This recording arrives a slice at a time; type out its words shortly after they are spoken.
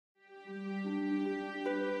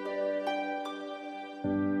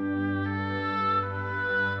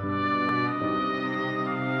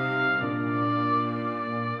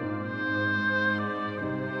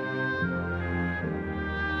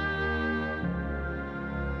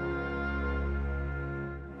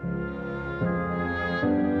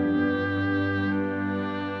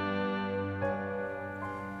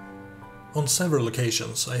On several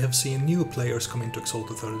occasions I have seen new players come into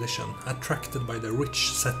Exalted Third Edition, attracted by the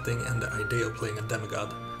rich setting and the idea of playing a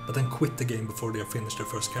demigod, but then quit the game before they have finished their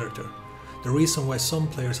first character. The reason why some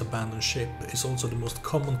players abandon ship is also the most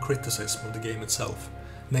common criticism of the game itself,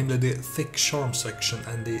 namely the thick charm section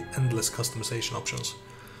and the endless customization options.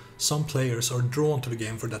 Some players are drawn to the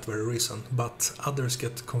game for that very reason, but others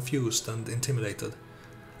get confused and intimidated.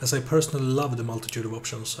 As I personally love the multitude of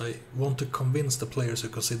options, I want to convince the players who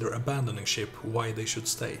consider abandoning ship why they should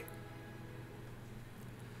stay.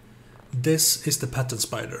 This is the Patent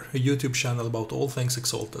Spider, a YouTube channel about all things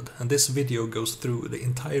Exalted, and this video goes through the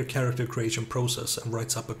entire character creation process and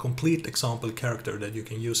writes up a complete example character that you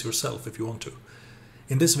can use yourself if you want to.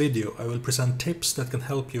 In this video I will present tips that can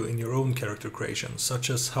help you in your own character creation, such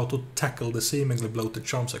as how to tackle the seemingly bloated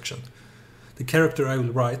charm section. The character I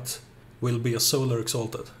will write will be a Solar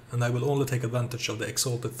Exalted, and I will only take advantage of the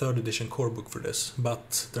Exalted 3rd Edition core book for this,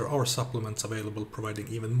 but there are supplements available providing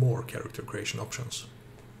even more character creation options.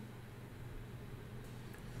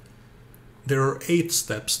 There are 8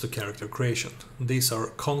 steps to character creation. These are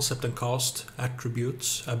concept and cast,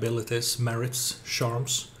 attributes, abilities, merits,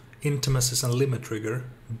 charms, intimacies and limit trigger,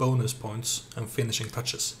 bonus points, and finishing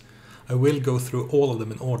touches. I will go through all of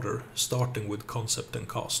them in order, starting with concept and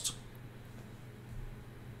cast.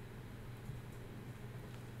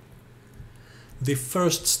 The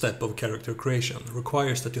first step of character creation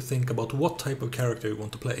requires that you think about what type of character you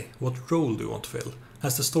want to play, what role do you want to fill.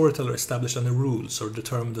 Has the storyteller established any rules or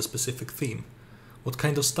determined a specific theme? What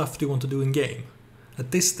kind of stuff do you want to do in game? At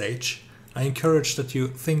this stage, I encourage that you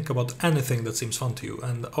think about anything that seems fun to you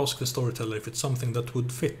and ask the storyteller if it's something that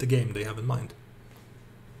would fit the game they have in mind.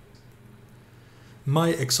 My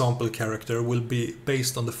example character will be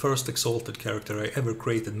based on the first Exalted character I ever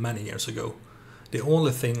created many years ago. The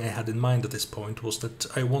only thing I had in mind at this point was that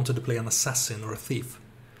I wanted to play an assassin or a thief.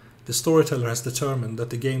 The storyteller has determined that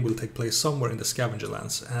the game will take place somewhere in the Scavenger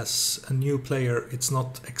Lands. As a new player, it's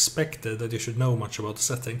not expected that you should know much about the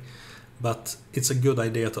setting, but it's a good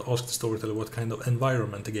idea to ask the storyteller what kind of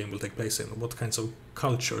environment the game will take place in, what kinds of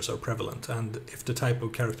cultures are prevalent, and if the type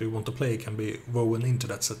of character you want to play can be woven into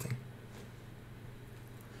that setting.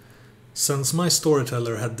 Since my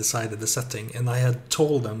storyteller had decided the setting and I had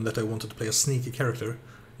told them that I wanted to play a sneaky character,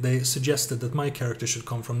 they suggested that my character should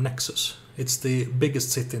come from Nexus. It's the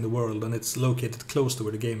biggest city in the world and it's located close to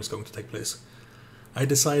where the game is going to take place. I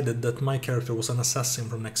decided that my character was an assassin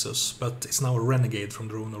from Nexus, but is now a renegade from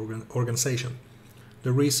their own organization.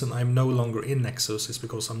 The reason I'm no longer in Nexus is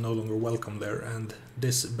because I'm no longer welcome there, and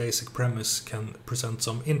this basic premise can present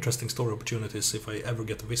some interesting story opportunities if I ever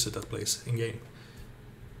get to visit that place in-game.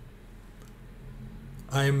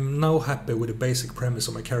 I'm now happy with the basic premise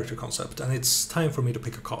of my character concept, and it's time for me to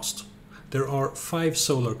pick a cast. There are 5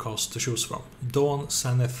 solar casts to choose from: Dawn,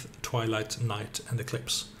 Zenith, Twilight, Night, and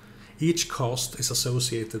Eclipse. Each cast is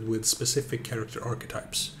associated with specific character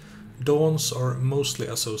archetypes. Dawns are mostly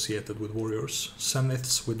associated with warriors,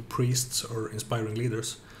 Zeniths with priests or inspiring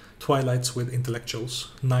leaders, Twilights with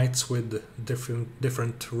intellectuals, Nights with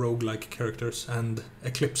different roguelike characters, and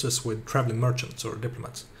Eclipses with traveling merchants or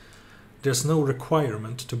diplomats. There's no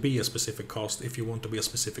requirement to be a specific cast if you want to be a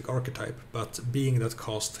specific archetype, but being that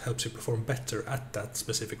cast helps you perform better at that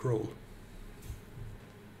specific role.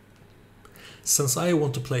 Since I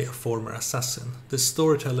want to play a former assassin, the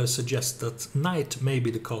storyteller suggests that Knight may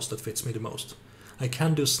be the cast that fits me the most. I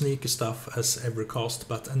can do sneaky stuff as every cast,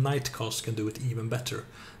 but a Knight cast can do it even better.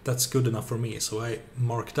 That's good enough for me, so I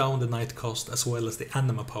mark down the Knight cast as well as the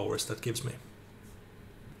anima powers that gives me.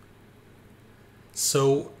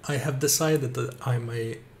 So I have decided that I'm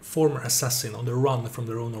a former assassin on the run from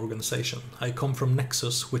their own organization. I come from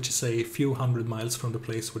Nexus, which is a few hundred miles from the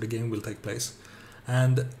place where the game will take place,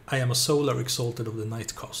 and I am a Solar Exalted of the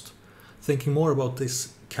Night cast. Thinking more about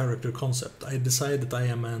this character concept, I decided that I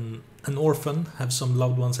am an orphan, have some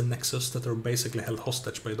loved ones in Nexus that are basically held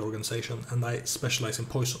hostage by the organization, and I specialize in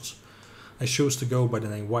poisons. I choose to go by the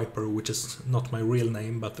name Viper, which is not my real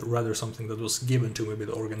name, but rather something that was given to me by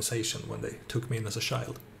the organization when they took me in as a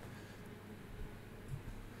child.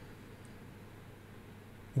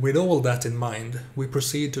 With all that in mind, we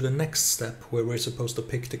proceed to the next step where we're supposed to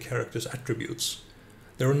pick the character's attributes.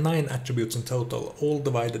 There are 9 attributes in total, all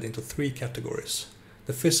divided into 3 categories.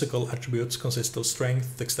 The physical attributes consist of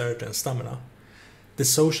strength, dexterity and stamina. The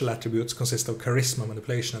social attributes consist of charisma,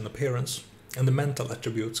 manipulation and appearance. And the mental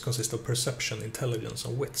attributes consist of perception, intelligence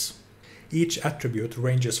and wits. Each attribute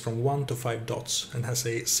ranges from 1 to 5 dots and has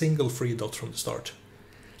a single free dot from the start.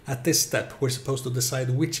 At this step we're supposed to decide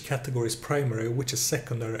which category is primary, which is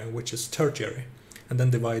secondary and which is tertiary, and then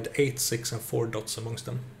divide 8, 6 and 4 dots amongst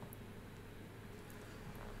them.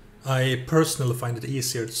 I personally find it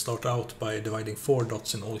easier to start out by dividing 4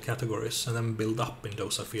 dots in all categories and then build up in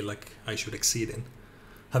those I feel like I should exceed in.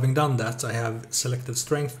 Having done that, I have selected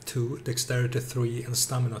Strength 2, Dexterity 3 and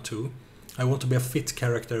Stamina 2. I want to be a fit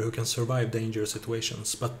character who can survive dangerous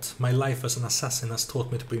situations, but my life as an assassin has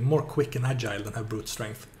taught me to be more quick and agile than have brute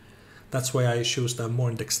strength. That's why I choose to have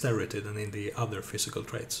more in dexterity than in the other physical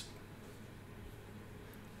traits.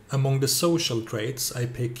 Among the social traits, I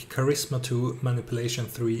pick Charisma 2, Manipulation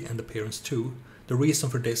 3 and Appearance 2. The reason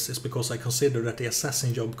for this is because I consider that the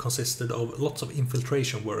assassin job consisted of lots of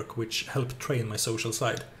infiltration work which helped train my social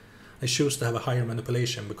side. I choose to have a higher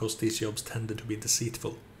manipulation because these jobs tended to be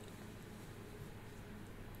deceitful.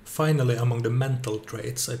 Finally, among the mental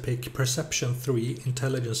traits, I pick Perception 3,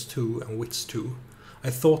 Intelligence 2 and Wits 2. I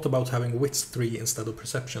thought about having Wits 3 instead of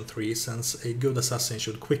Perception 3, since a good assassin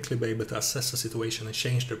should quickly be able to assess a situation and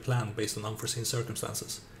change their plan based on unforeseen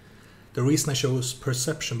circumstances. The reason I chose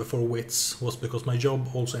Perception before Wits was because my job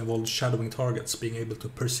also involved shadowing targets, being able to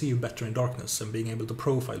perceive better in darkness and being able to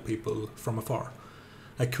profile people from afar.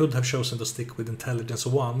 I could have chosen to stick with Intelligence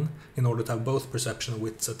 1 in order to have both Perception and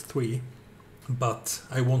Wits at 3, but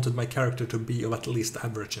I wanted my character to be of at least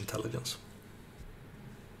average intelligence.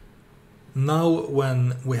 Now,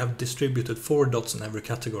 when we have distributed 4 dots in every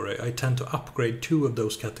category, I tend to upgrade 2 of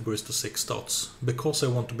those categories to 6 dots. Because I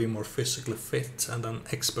want to be more physically fit and an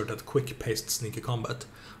expert at quick-paced sneaky combat,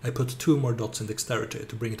 I put 2 more dots in dexterity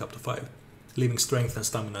to bring it up to 5, leaving strength and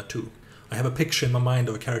stamina at 2. I have a picture in my mind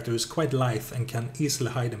of a character who is quite lithe and can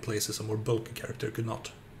easily hide in places a more bulky character could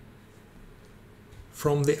not.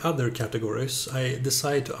 From the other categories, I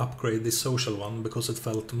decided to upgrade the social one because it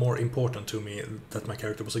felt more important to me that my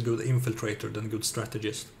character was a good infiltrator than a good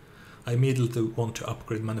strategist. I immediately want to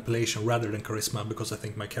upgrade manipulation rather than charisma because I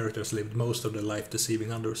think my character has lived most of their life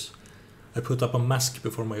deceiving others. I put up a mask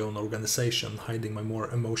before my own organization, hiding my more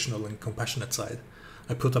emotional and compassionate side.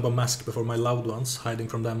 I put up a mask before my loved ones, hiding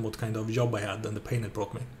from them what kind of job I had and the pain it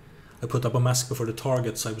brought me. I put up a mask before the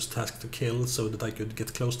targets I was tasked to kill so that I could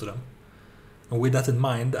get close to them. And with that in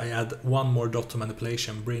mind, I add 1 more dot to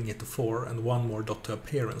manipulation, bringing it to 4, and 1 more dot to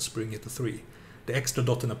appearance, bringing it to 3. The extra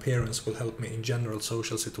dot in appearance will help me in general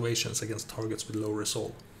social situations against targets with low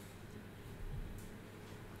resolve.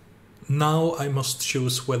 Now I must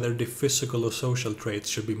choose whether the physical or social traits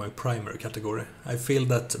should be my primary category. I feel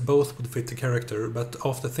that both would fit the character, but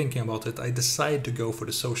after thinking about it, I decide to go for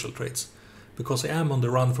the social traits. Because I am on the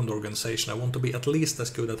run from the organization, I want to be at least as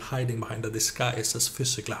good at hiding behind a disguise as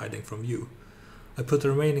physically hiding from view. I put the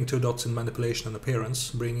remaining 2 dots in manipulation and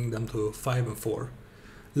appearance, bringing them to 5 and 4.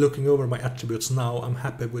 Looking over my attributes now, I'm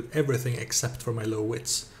happy with everything except for my low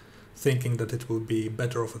wits, thinking that it would be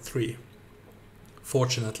better off at 3.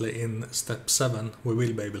 Fortunately, in step 7, we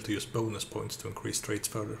will be able to use bonus points to increase traits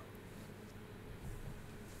further.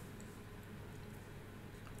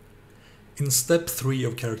 In step 3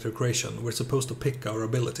 of character creation, we're supposed to pick our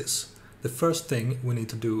abilities. The first thing we need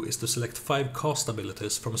to do is to select 5 cast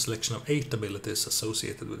abilities from a selection of 8 abilities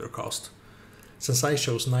associated with our cast. Since I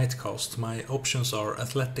chose Night Cast, my options are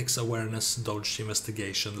Athletics, Awareness, Dodge,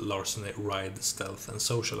 Investigation, Larceny, Ride, Stealth and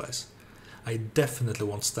Socialize. I definitely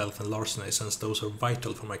want Stealth and Larceny since those are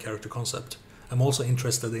vital for my character concept. I'm also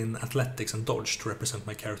interested in Athletics and Dodge to represent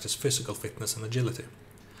my character's physical fitness and agility.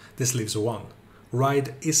 This leaves 1.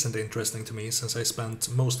 Ride isn't interesting to me since I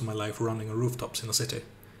spent most of my life running on rooftops in a city.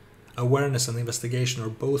 Awareness and Investigation are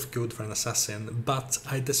both good for an assassin, but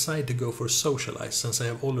I decide to go for Socialize since I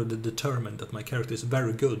have already determined that my character is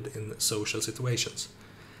very good in social situations.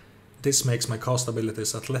 This makes my cast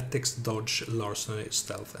abilities Athletics, Dodge, Larceny,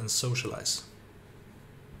 Stealth and Socialize.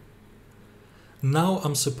 Now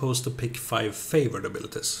I'm supposed to pick 5 favored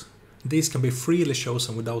abilities. These can be freely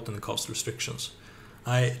chosen without any cast restrictions.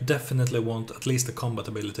 I definitely want at least a combat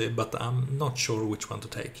ability, but I'm not sure which one to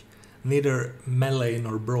take. Neither melee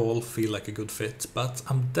nor brawl feel like a good fit, but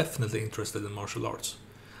I'm definitely interested in martial arts.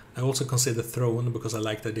 I also consider thrown because I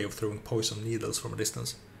like the idea of throwing poison needles from a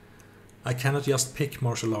distance. I cannot just pick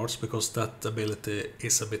martial arts because that ability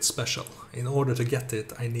is a bit special. In order to get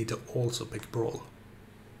it, I need to also pick brawl.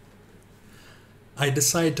 I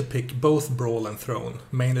decide to pick both brawl and thrown,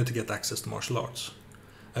 mainly to get access to martial arts.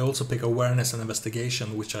 I also pick awareness and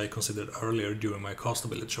investigation, which I considered earlier during my cast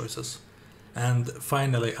ability choices. And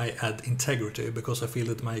finally I add integrity because I feel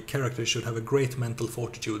that my character should have a great mental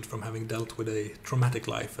fortitude from having dealt with a traumatic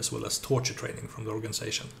life as well as torture training from the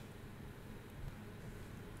organization.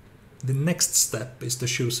 The next step is to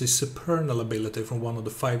choose a supernal ability from one of the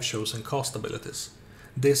 5 chosen cast abilities.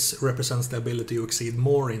 This represents the ability you exceed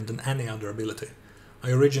more in than any other ability. I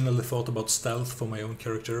originally thought about stealth for my own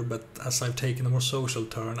character, but as I've taken a more social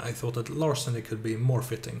turn, I thought that larceny could be more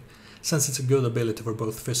fitting, since it's a good ability for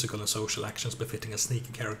both physical and social actions befitting a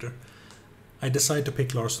sneaky character. I decide to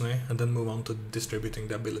pick larceny and then move on to distributing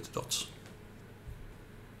the ability dots.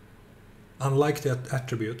 Unlike the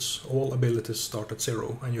attributes, all abilities start at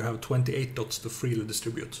 0 and you have 28 dots to freely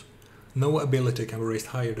distribute. No ability can be raised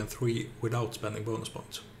higher than 3 without spending bonus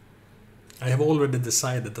points. I have already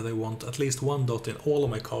decided that I want at least 1 dot in all of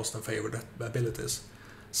my cast and favored abilities.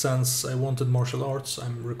 Since I wanted martial arts,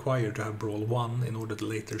 I'm required to have Brawl 1 in order to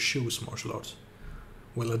later choose martial arts.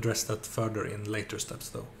 We'll address that further in later steps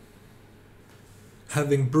though.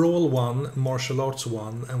 Having Brawl 1, Martial Arts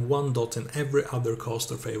 1 and 1 dot in every other cast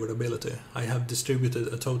or favored ability, I have distributed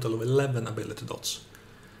a total of 11 ability dots.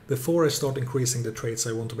 Before I start increasing the traits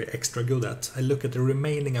I want to be extra good at, I look at the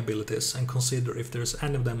remaining abilities and consider if there's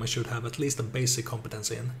any of them I should have at least a basic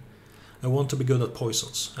competency in. I want to be good at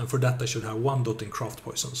poisons, and for that I should have 1 dot in craft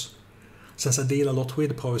poisons. Since I deal a lot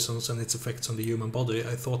with poisons and its effects on the human body,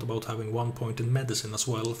 I thought about having 1 point in medicine as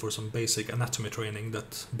well for some basic anatomy training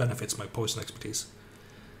that benefits my poison expertise.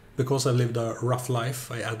 Because I've lived a rough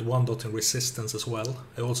life, I add 1 dot in resistance as well.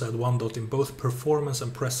 I also add 1 dot in both performance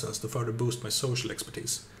and presence to further boost my social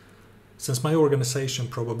expertise. Since my organization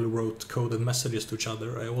probably wrote coded messages to each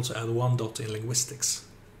other, I also add 1 dot in linguistics.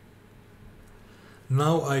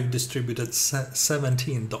 Now I've distributed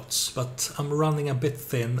 17 dots, but I'm running a bit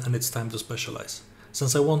thin and it's time to specialize.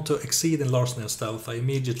 Since I want to exceed in larceny and stealth, I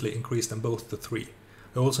immediately increase them both to 3.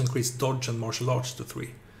 I also increased dodge and martial arts to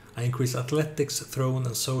 3. I increased athletics, thrown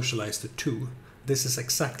and socialize to 2. This is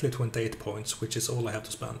exactly 28 points, which is all I have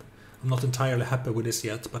to spend. I'm not entirely happy with this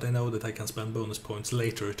yet, but I know that I can spend bonus points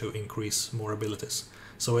later to increase more abilities,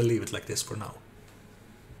 so I leave it like this for now.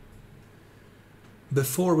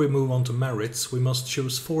 Before we move on to merits, we must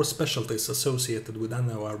choose 4 specialties associated with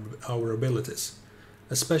any of our abilities.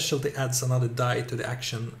 A specialty adds another die to the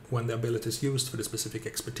action when the ability is used for the specific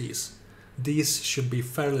expertise. These should be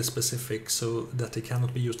fairly specific so that they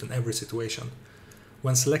cannot be used in every situation.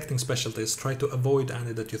 When selecting specialties, try to avoid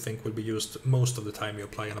any that you think will be used most of the time you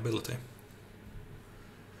apply an ability.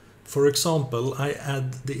 For example, I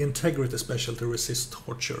add the integrity specialty resist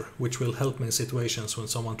torture, which will help me in situations when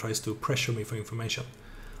someone tries to pressure me for information.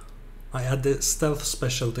 I add the stealth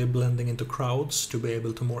specialty blending into crowds to be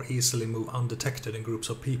able to more easily move undetected in groups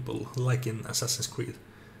of people, like in Assassin's Creed.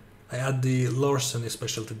 I add the larceny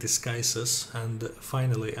specialty disguises, and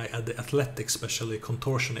finally I add the athletic specialty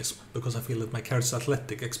contortionism, because I feel that my character's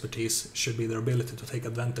athletic expertise should be their ability to take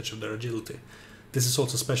advantage of their agility. This is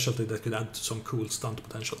also a specialty that could add some cool stunt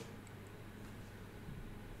potential.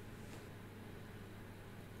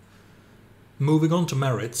 Moving on to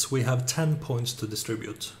merits, we have 10 points to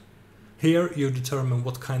distribute. Here you determine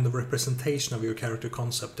what kind of representation of your character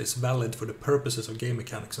concept is valid for the purposes of game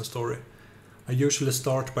mechanics and story. I usually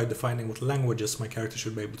start by defining what languages my character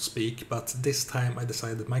should be able to speak, but this time I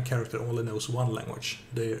decided that my character only knows one language,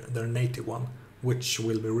 their native one, which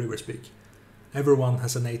will be River Speak. Everyone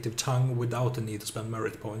has a native tongue without the need to spend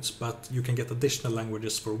merit points, but you can get additional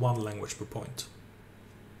languages for 1 language per point.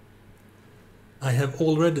 I have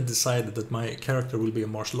already decided that my character will be a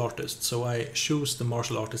martial artist, so I choose the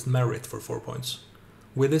martial artist merit for 4 points.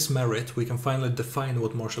 With this merit, we can finally define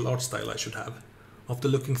what martial art style I should have. After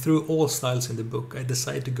looking through all styles in the book, I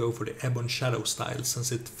decided to go for the Ebon Shadow style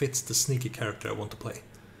since it fits the sneaky character I want to play.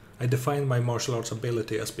 I define my martial arts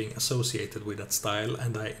ability as being associated with that style,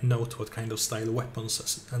 and I note what kind of style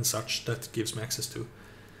weapons and such that gives me access to.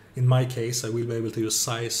 In my case, I will be able to use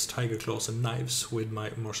scythes, tiger claws and knives with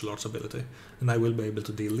my martial arts ability, and I will be able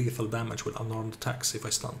to deal lethal damage with unarmed attacks if I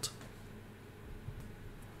stunt.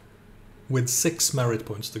 With 6 merit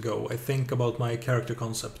points to go, I think about my character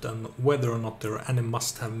concept and whether or not there are any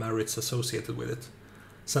must-have merits associated with it.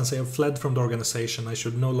 Since I have fled from the organization, I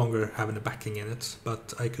should no longer have any backing in it,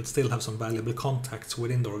 but I could still have some valuable contacts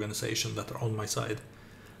within the organization that are on my side.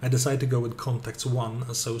 I decided to go with Contacts 1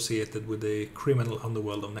 associated with the criminal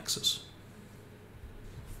underworld of Nexus.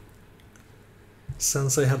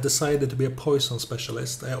 Since I have decided to be a poison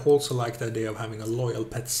specialist, I also like the idea of having a loyal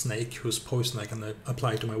pet snake whose poison I can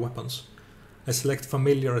apply to my weapons. I select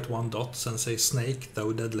familiar at 1 dot since a snake,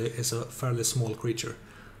 though deadly, is a fairly small creature.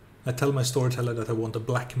 I tell my storyteller that I want a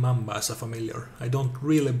black mamba as a familiar. I don't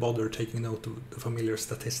really bother taking note of the familiar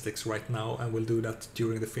statistics right now and will do that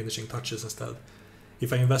during the finishing touches instead.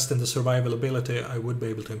 If I invest in the survival ability, I would be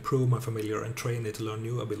able to improve my familiar and train it to learn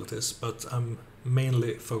new abilities, but I'm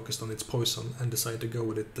mainly focused on its poison and decide to go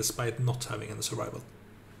with it despite not having any survival.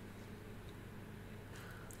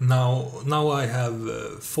 Now I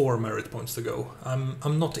have 4 merit points to go. I'm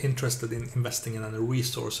not interested in investing in any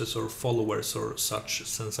resources or followers or such,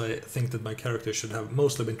 since I think that my character should have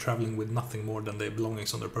mostly been traveling with nothing more than their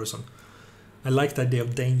belongings on their person. I like the idea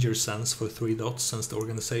of danger sense for 3 dots, since the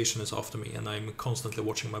organization is after me and I'm constantly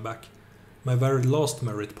watching my back. My very last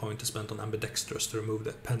merit point is spent on ambidextrous to remove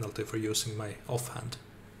the penalty for using my offhand.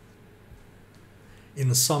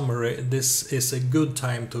 In summary, this is a good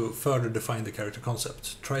time to further define the character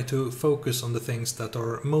concept. Try to focus on the things that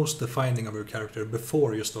are most defining of your character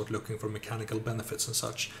before you start looking for mechanical benefits and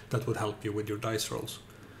such that would help you with your dice rolls.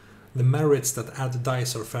 The merits that add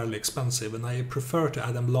dice are fairly expensive, and I prefer to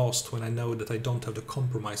add them last when I know that I don't have to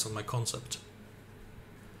compromise on my concept.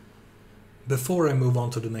 Before I move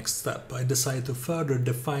on to the next step, I decide to further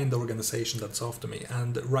define the organization that's after me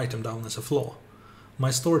and write them down as a flaw. My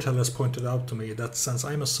storyteller has pointed out to me that since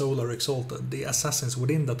I'm a Solar Exalted, the assassins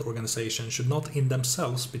within that organization should not in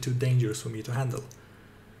themselves be too dangerous for me to handle.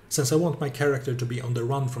 Since I want my character to be on the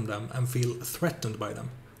run from them and feel threatened by them,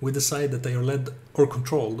 we decide that they are led or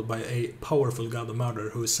controlled by a powerful god of murder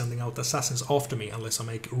who is sending out assassins after me unless I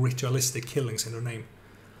make ritualistic killings in their name.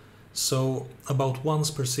 So, about once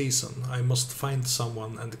per season, I must find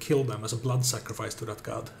someone and kill them as a blood sacrifice to that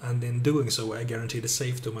god, and in doing so I guarantee the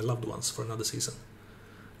safety of my loved ones for another season.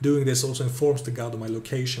 Doing this also informs the god of my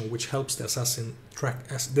location, which helps the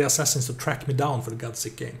assassins to track me down for the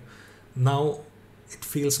godsick game. Now, it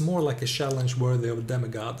feels more like a challenge worthy of a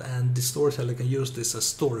demigod, and the storyteller can use this as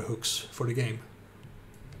story hooks for the game.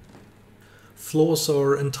 Flaws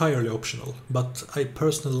are entirely optional, but I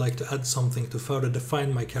personally like to add something to further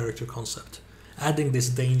define my character concept. Adding this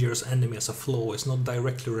dangerous enemy as a flaw is not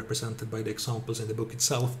directly represented by the examples in the book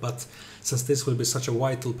itself, but since this will be such a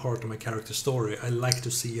vital part of my character story, I like to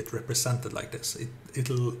see it represented like this.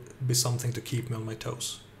 It'll be something to keep me on my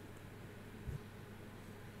toes.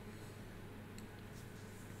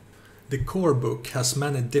 The core book has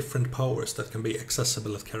many different powers that can be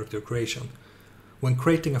accessible at character creation. When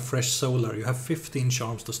creating a fresh Solar, you have 15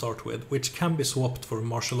 charms to start with, which can be swapped for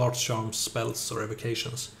martial arts charms, spells or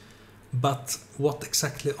evocations. But what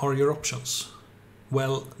exactly are your options?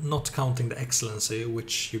 Well, not counting the Excellency,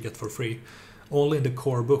 which you get for free, only in the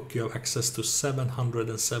core book you have access to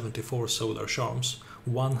 774 Solar charms,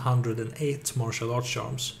 108 martial arts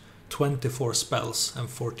charms, 24 spells and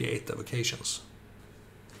 48 evocations.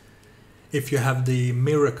 If you have the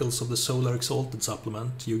Miracles of the Solar Exalted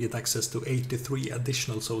supplement, you get access to 83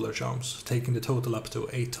 additional Solar charms, taking the total up to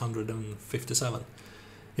 857.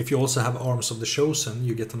 If you also have Arms of the Chosen,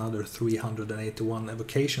 you get another 381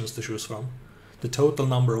 evocations to choose from. The total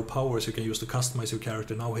number of powers you can use to customize your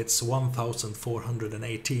character now hits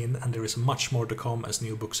 1418, and there is much more to come as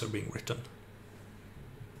new books are being written.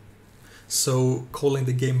 So, calling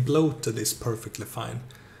the game bloated is perfectly fine.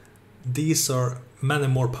 These are many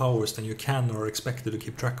more powers than you can or are expected to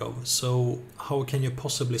keep track of, so how can you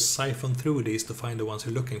possibly siphon through these to find the ones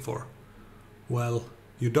you're looking for? Well,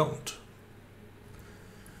 you don't.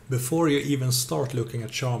 Before you even start looking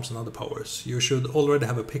at charms and other powers, you should already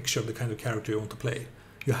have a picture of the kind of character you want to play.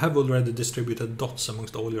 You have already distributed dots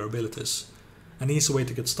amongst all your abilities. An easy way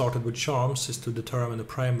to get started with charms is to determine the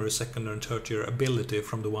primary, secondary and tertiary ability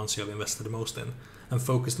from the ones you have invested the most in, and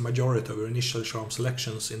focus the majority of your initial charm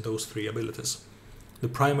selections in those 3 abilities. The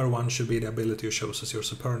primary one should be the ability you chose as your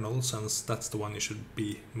supernal, since that's the one you should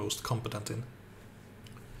be most competent in.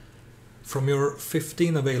 From your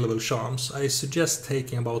 15 available charms, I suggest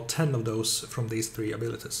taking about 10 of those from these 3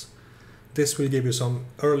 abilities. This will give you some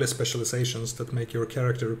early specializations that make your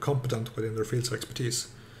character competent within their fields of expertise.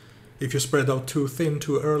 If you spread out too thin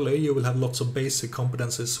too early, you will have lots of basic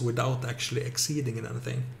competencies without actually exceeding in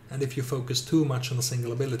anything. And if you focus too much on a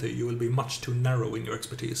single ability, you will be much too narrow in your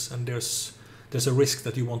expertise, and there's a risk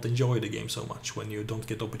that you won't enjoy the game so much when you don't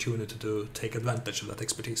get the opportunity to take advantage of that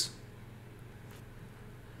expertise.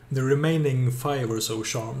 The remaining 5 or so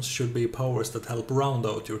charms should be powers that help round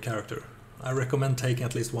out your character. I recommend taking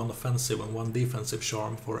at least 1 offensive and 1 defensive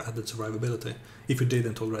charm for added survivability, if you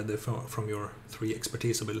didn't already from your 3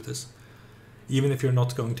 expertise abilities. Even if you're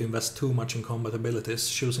not going to invest too much in combat abilities,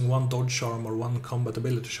 choosing 1 dodge charm or 1 combat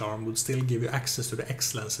ability charm would still give you access to the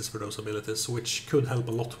excellencies for those abilities, which could help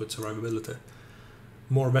a lot with survivability.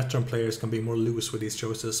 More veteran players can be more loose with these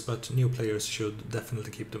choices, but new players should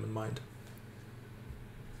definitely keep them in mind.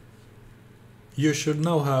 You should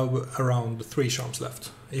now have around 3 charms left.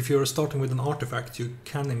 If you're starting with an artifact, you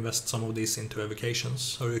can invest some of these into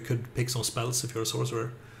evocations, or you could pick some spells if you're a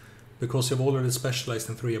sorcerer. Because you've already specialized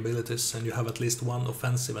in 3 abilities and you have at least 1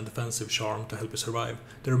 offensive and defensive charm to help you survive,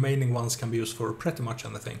 the remaining ones can be used for pretty much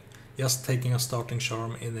anything. Just taking a starting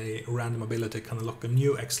charm in a random ability can unlock a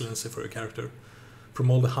new excellency for your character. From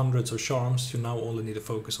all the hundreds of charms, you now only need to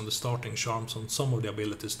focus on the starting charms on some of the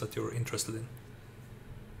abilities that you're interested in.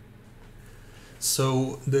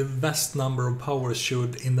 So the vast number of powers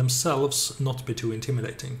should in themselves not be too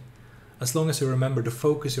intimidating. As long as you remember to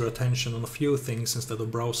focus your attention on a few things instead of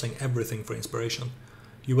browsing everything for inspiration.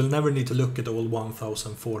 You will never need to look at all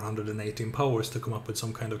 1418 powers to come up with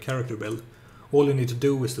some kind of character build. All you need to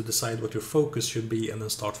do is to decide what your focus should be and then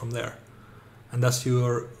start from there. And as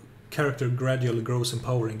your character gradually grows in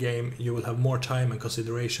power in game, you will have more time and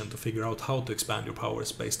consideration to figure out how to expand your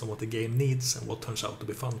powers based on what the game needs and what turns out to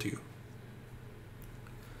be fun to you.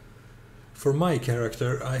 For my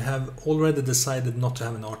character, I have already decided not to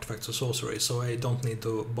have an artifacts or sorcery, so I don't need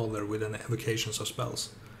to bother with any evocations or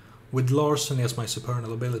spells. With larceny as my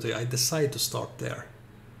supernal ability, I decide to start there.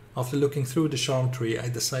 After looking through the charm tree, I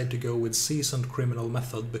decide to go with Seasoned Criminal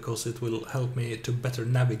method because it will help me to better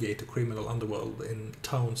navigate the criminal underworld in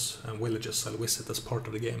towns and villages I'll visit as part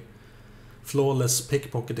of the game. Flawless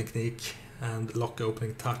Pickpocket Technique and Lock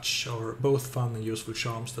Opening Touch are both fun and useful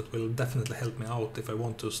charms that will definitely help me out if I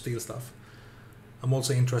want to steal stuff. I'm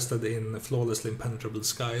also interested in Flawlessly Impenetrable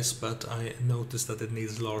Disguise, but I noticed that it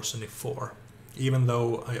needs Larceny 4. Even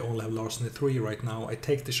though I only have Larceny 3 right now, I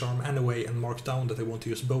take the charm anyway and mark down that I want to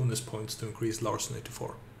use bonus points to increase Larceny to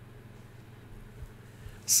 4.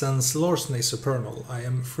 Since Larceny is supernal, I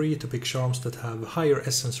am free to pick charms that have higher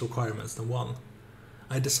essence requirements than 1.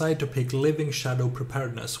 I decide to pick Living Shadow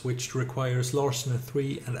Preparedness, which requires Larceny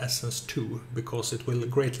 3 and Essence 2, because it will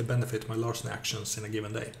greatly benefit my Larceny actions in a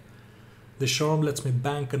given day. The charm lets me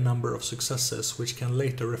bank a number of successes, which can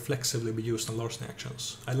later reflexively be used on larceny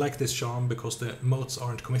actions. I like this charm because the motes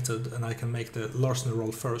aren't committed and I can make the larceny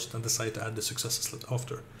roll first and decide to add the successes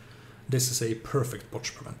after. This is a perfect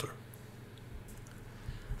botch preventer.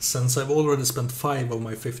 Since I've already spent 5 of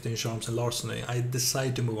my 15 charms in larceny, I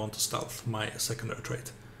decide to move on to stealth, my secondary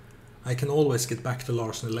trait. I can always get back to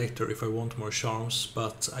larceny later if I want more charms,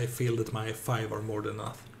 but I feel that my 5 are more than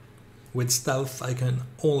enough. With stealth, I can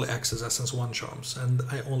only access Essence 1 charms, and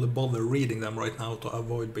I only bother reading them right now to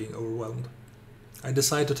avoid being overwhelmed. I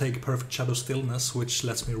decide to take Perfect Shadow Stillness, which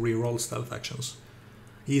lets me reroll stealth actions.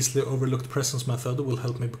 Easily Overlooked Presence method will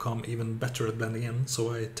help me become even better at blending in,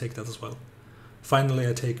 so I take that as well. Finally,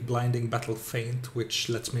 I take Blinding Battle Feint, which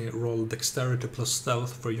lets me roll Dexterity plus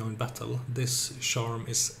Stealth for joint battle. This charm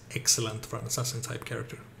is excellent for an assassin type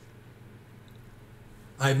character.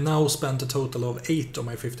 I've now spent a total of 8 of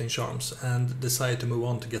my 15 charms and decide to move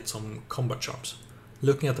on to get some combat charms.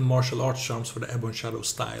 Looking at the martial arts charms for the Ebon Shadow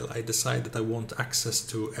style, I decide that I want access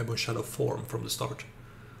to Ebon Shadow form from the start.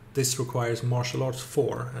 This requires martial arts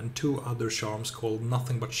 4 and 2 other charms called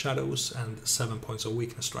Nothing But Shadows and 7 points of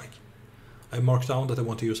weakness strike. I mark down that I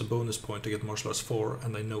want to use a bonus point to get martial arts 4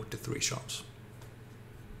 and I note the 3 charms.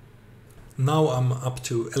 Now I'm up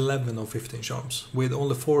to 11 of 15 charms. With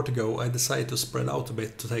only 4 to go, I decide to spread out a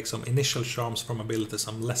bit to take some initial charms from abilities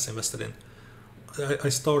I'm less invested in. I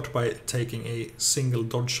start by taking a single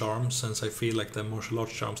dodge charm, since I feel like the martial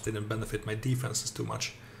arts charms didn't benefit my defenses too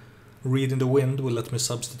much. Reading the Wind will let me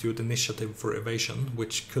substitute initiative for evasion,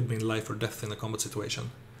 which could mean life or death in a combat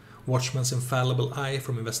situation. Watchman's Infallible Eye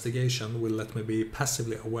from Investigation will let me be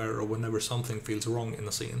passively aware of whenever something feels wrong in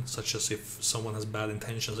a scene, such as if someone has bad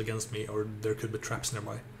intentions against me or there could be traps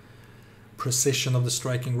nearby. Precision of the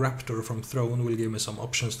Striking Raptor from Throne will give me some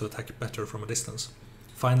options to attack better from a distance.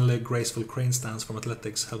 Finally, Graceful Crane Stance from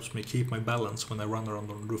Athletics helps me keep my balance when I run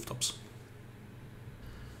around on rooftops.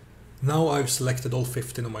 Now I've selected all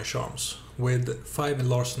 15 of my charms, with 5 in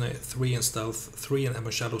Larceny, 3 in Stealth, 3 in Ebon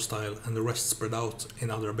Shadow style and the rest spread out in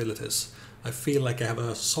other abilities. I feel like I have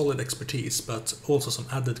a solid expertise, but also some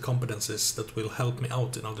added competencies that will help me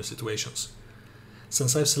out in other situations.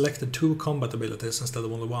 Since I've selected 2 combat abilities instead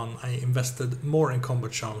of only 1, I invested more in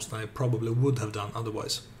combat charms than I probably would have done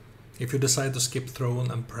otherwise. If you decide to skip Throne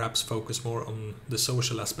and perhaps focus more on the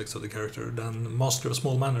social aspects of the character, then Master of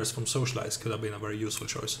Small Manners from Socialize could have been a very useful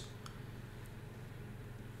choice.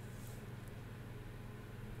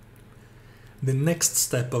 The next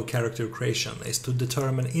step of character creation is to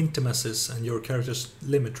determine intimacies and your character's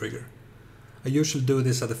limit trigger. I usually do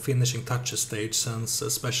this at the finishing touches stage, since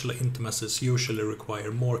especially intimacies usually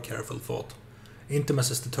require more careful thought.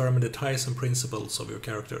 Intimacies determine the ties and principles of your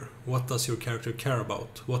character. What does your character care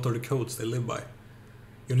about? What are the codes they live by?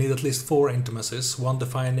 You need at least 4 intimacies, 1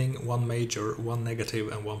 defining, 1 major, 1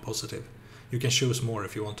 negative and 1 positive. You can choose more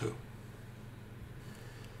if you want to.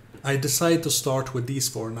 I decide to start with these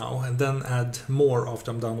 4 now, and then add more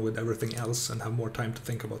after I'm done with everything else and have more time to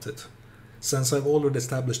think about it. Since I've already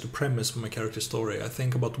established the premise for my character story, I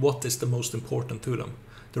think about what is the most important to them.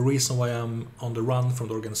 The reason why I'm on the run from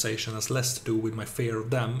the organization has less to do with my fear of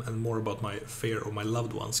them and more about my fear of my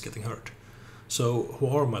loved ones getting hurt. So, who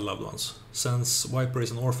are my loved ones? Since Viper is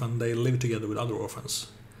an orphan, they live together with other orphans.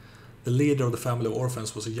 The leader of the family of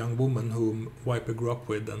orphans was a young woman whom Viper grew up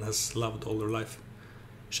with and has loved all her life.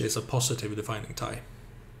 She is a positive defining tie.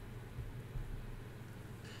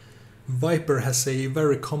 Viper has a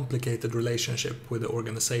very complicated relationship with the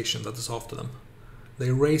organization that is after them.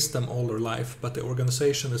 They raised them all their life, but the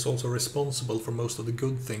organization is also responsible for most of the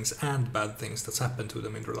good things and bad things that's happened to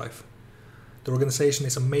them in their life. The organization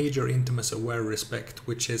is a major intimacy where respect,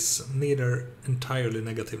 which is neither entirely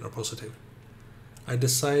negative nor positive. I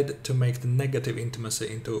decide to make the negative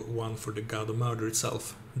intimacy into one for the god of murder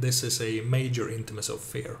itself. This is a major intimacy of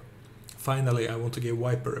fear. Finally, I want to give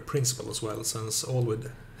Viper a principle as well, since all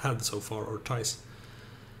we'd had so far are ties.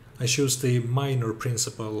 I choose the minor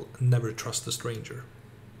principle, never trust a stranger.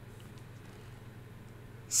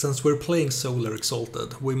 Since we're playing Solar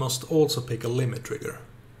Exalted, we must also pick a limit trigger.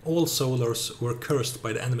 All Solars were cursed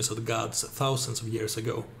by the enemies of the gods thousands of years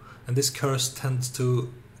ago, and this curse tends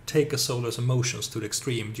to take a Solar's emotions to the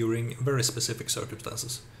extreme during very specific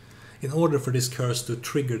circumstances. In order for this curse to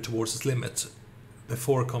trigger towards its limit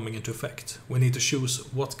before coming into effect, we need to choose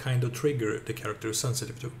what kind of trigger the character is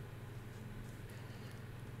sensitive to.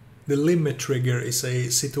 The limit trigger is a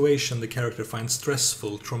situation the character finds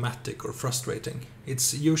stressful, traumatic or frustrating.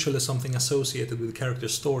 It's usually something associated with the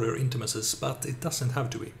character's story or intimacies, but it doesn't have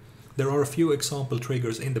to be. There are a few example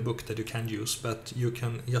triggers in the book that you can use, but you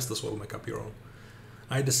can just as well make up your own.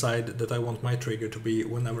 I decide that I want my trigger to be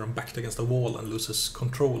whenever I'm backed against a wall and loses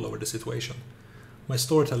control over the situation. My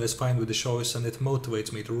storyteller is fine with the choice, and it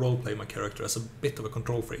motivates me to roleplay my character as a bit of a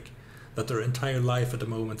control freak. That their entire life at the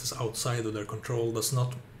moment is outside of their control does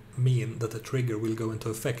not mean that the trigger will go into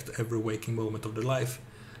effect every waking moment of their life.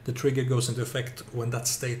 The trigger goes into effect when that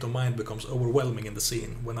state of mind becomes overwhelming in the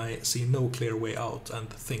scene, when I see no clear way out and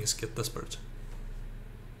things get desperate.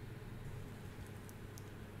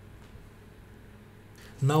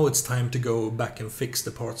 Now it's time to go back and fix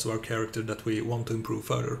the parts of our character that we want to improve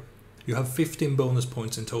further. You have 15 bonus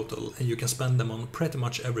points in total, and you can spend them on pretty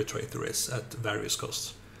much every trait there is at various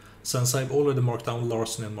costs. Since I've already marked down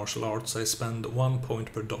larceny and martial arts, I spend 1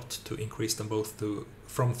 point per dot to increase them both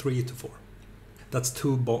from 3 to 4. That's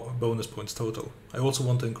 2 bonus points total. I also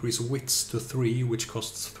want to increase wits to 3, which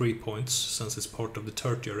costs 3 points, since it's part of the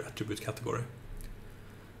tertiary attribute category.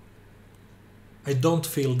 I don't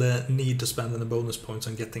feel the need to spend any bonus points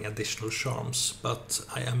on getting additional charms, but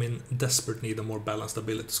I am in desperate need of more balanced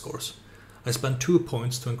ability scores. I spend 2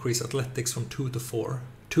 points to increase athletics from 2 to 4,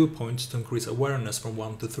 2 points to increase awareness from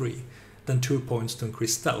 1 to 3, then 2 points to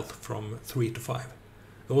increase stealth from 3 to 5.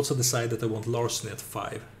 I also decide that I want larceny at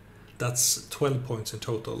 5. That's 12 points in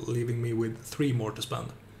total, leaving me with 3 more to spend.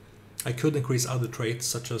 I could increase other traits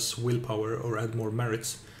such as willpower or add more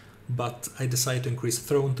merits, but I decide to increase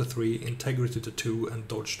thrown to 3, integrity to 2 and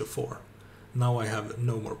dodge to 4. Now I have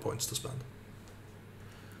no more points to spend.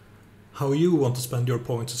 How you want to spend your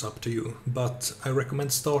points is up to you, but I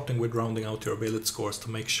recommend starting with rounding out your ability scores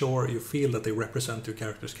to make sure you feel that they represent your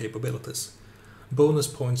character's capabilities. Bonus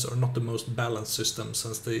points are not the most balanced system,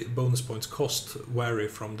 since the bonus points cost vary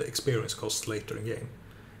from the experience costs later in game.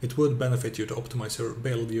 It would benefit you to optimize your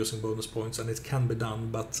build using bonus points, and it can be done,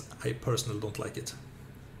 but I personally don't like it.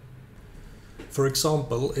 For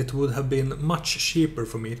example, it would have been much cheaper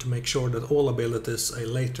for me to make sure that all abilities I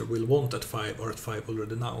later will want at 5 are at 5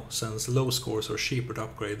 already now, since low scores are cheaper to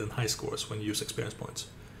upgrade than high scores when you use experience points.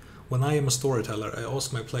 When I am a storyteller, I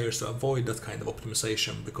ask my players to avoid that kind of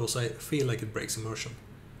optimization, because I feel like it breaks immersion.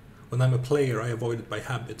 When I'm a player, I avoid it by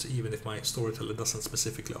habit, even if my storyteller doesn't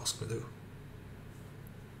specifically ask me to.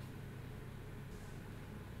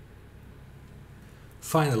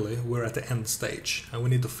 Finally, we're at the end stage, and we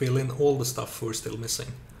need to fill in all the stuff we're still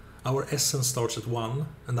missing. Our essence starts at 1,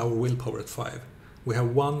 and our willpower at 5. We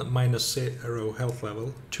have 1 minus 0 health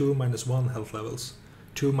level, 2 minus 1 health levels,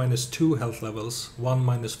 2 minus 2 health levels, 1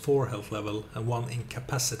 minus 4 health level, and 1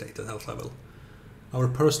 incapacitated health level. Our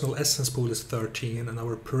personal essence pool is 13, and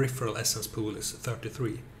our peripheral essence pool is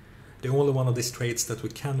 33. The only one of these traits that we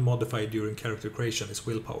can modify during character creation is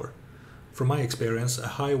willpower. From my experience, a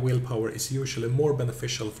high willpower is usually more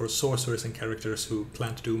beneficial for sorcerers and characters who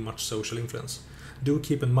plan to do much social influence. Do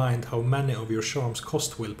keep in mind how many of your charms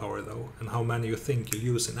cost willpower though, and how many you think you'll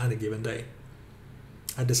use in any given day.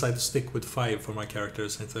 I decided to stick with 5 for my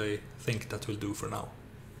characters, since I think that will do for now.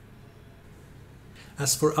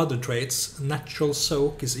 As for other traits, natural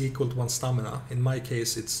soak is equal to 1 stamina, in my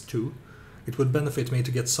case it's 2. It would benefit me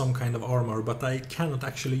to get some kind of armor, but I cannot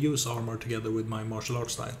actually use armor together with my martial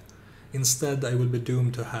arts style. Instead, I will be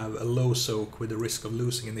doomed to have a low soak with the risk of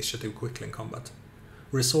losing initiative quickly in combat.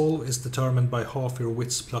 Resolve is determined by half your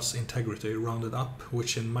wits plus integrity rounded up,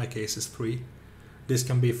 which in my case is 3. This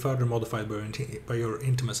can be further modified by your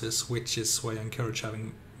intimacies, which is why I encourage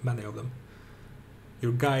having many of them.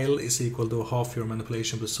 Your guile is equal to half your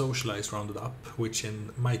manipulation plus socialize rounded up, which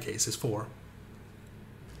in my case is 4.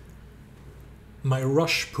 My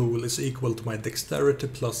rush pool is equal to my dexterity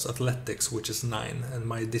plus athletics, which is 9, and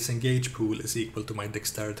my disengage pool is equal to my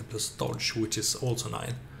dexterity plus dodge, which is also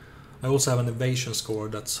 9. I also have an evasion score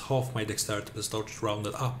that's half my dexterity plus dodge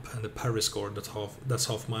rounded up, and a parry score that's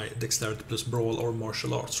half my dexterity plus brawl or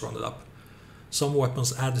martial arts rounded up. Some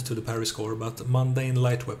weapons add to the parry score, but mundane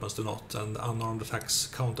light weapons do not, and unarmed attacks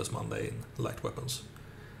count as mundane light weapons.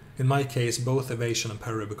 In my case, both evasion and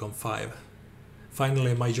parry become 5.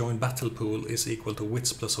 Finally, my joint battle pool is equal to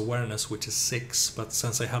wits plus awareness, which is 6, but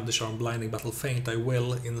since I have the charm blinding battle feint, I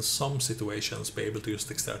will, in some situations, be able to use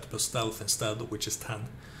dexterity plus stealth instead, which is 10.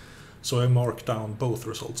 So I mark down both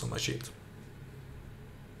results on my sheet.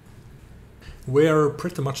 We are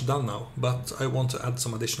pretty much done now, but I want to add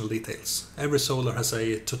some additional details. Every solar has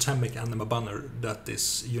a totemic anima banner that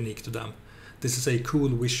is unique to them. This is a cool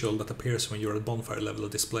visual that appears when you're at bonfire level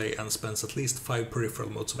of display and spends at least 5 peripheral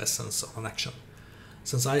modes of essence on an action.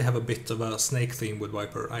 Since I have a bit of a snake theme with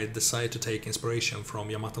Viper, I decided to take inspiration from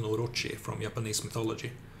Yamata no Orochi from Japanese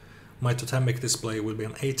mythology. My totemic display will be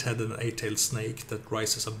an 8-headed and 8-tailed snake that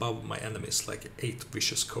rises above my enemies like 8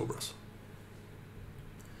 vicious cobras.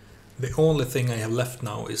 The only thing I have left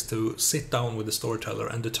now is to sit down with the storyteller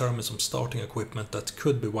and determine some starting equipment that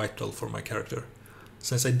could be vital for my character.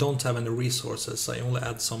 Since I don't have any resources, I only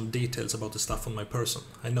add some details about the stuff on my person.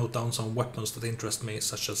 I note down some weapons that interest me,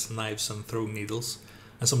 such as knives and throwing needles,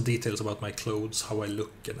 and some details about my clothes, how I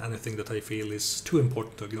look, and anything that I feel is too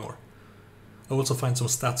important to ignore. I also find some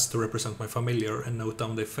stats to represent my familiar and note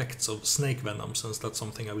down the effects of snake venom, since that's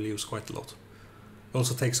something I will use quite a lot. I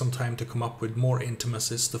also take some time to come up with more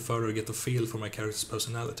intimacies to further get a feel for my character's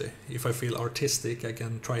personality. If I feel artistic, I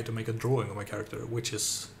can try to make a drawing of my character, which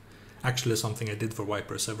is actually something I did for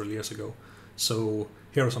Viper several years ago. So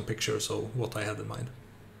here are some pictures of what I had in mind.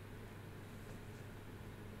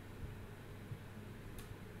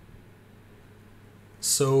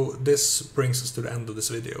 So this brings us to the end of this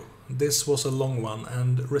video. This was a long one,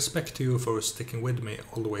 and respect to you for sticking with me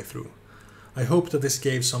all the way through. I hope that this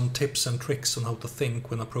gave some tips and tricks on how to think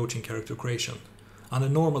when approaching character creation. Under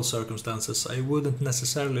normal circumstances, I wouldn't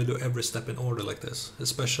necessarily do every step in order like this,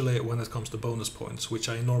 especially when it comes to bonus points, which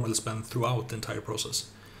I normally spend throughout the entire process.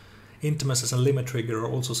 Intimacies and limit trigger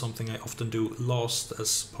are also something I often do last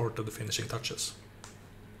as part of the finishing touches.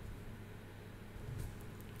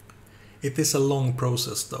 It is a long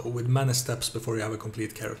process though, with many steps before you have a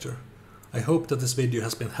complete character. I hope that this video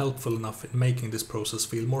has been helpful enough in making this process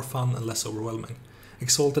feel more fun and less overwhelming.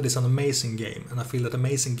 Exalted is an amazing game, and I feel that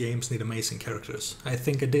amazing games need amazing characters. I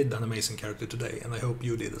think I did an amazing character today, and I hope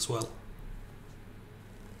you did as well.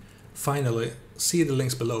 Finally, see the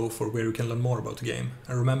links below for where you can learn more about the game,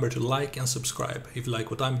 and remember to like and subscribe if you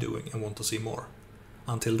like what I'm doing and want to see more.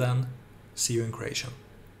 Until then, see you in creation.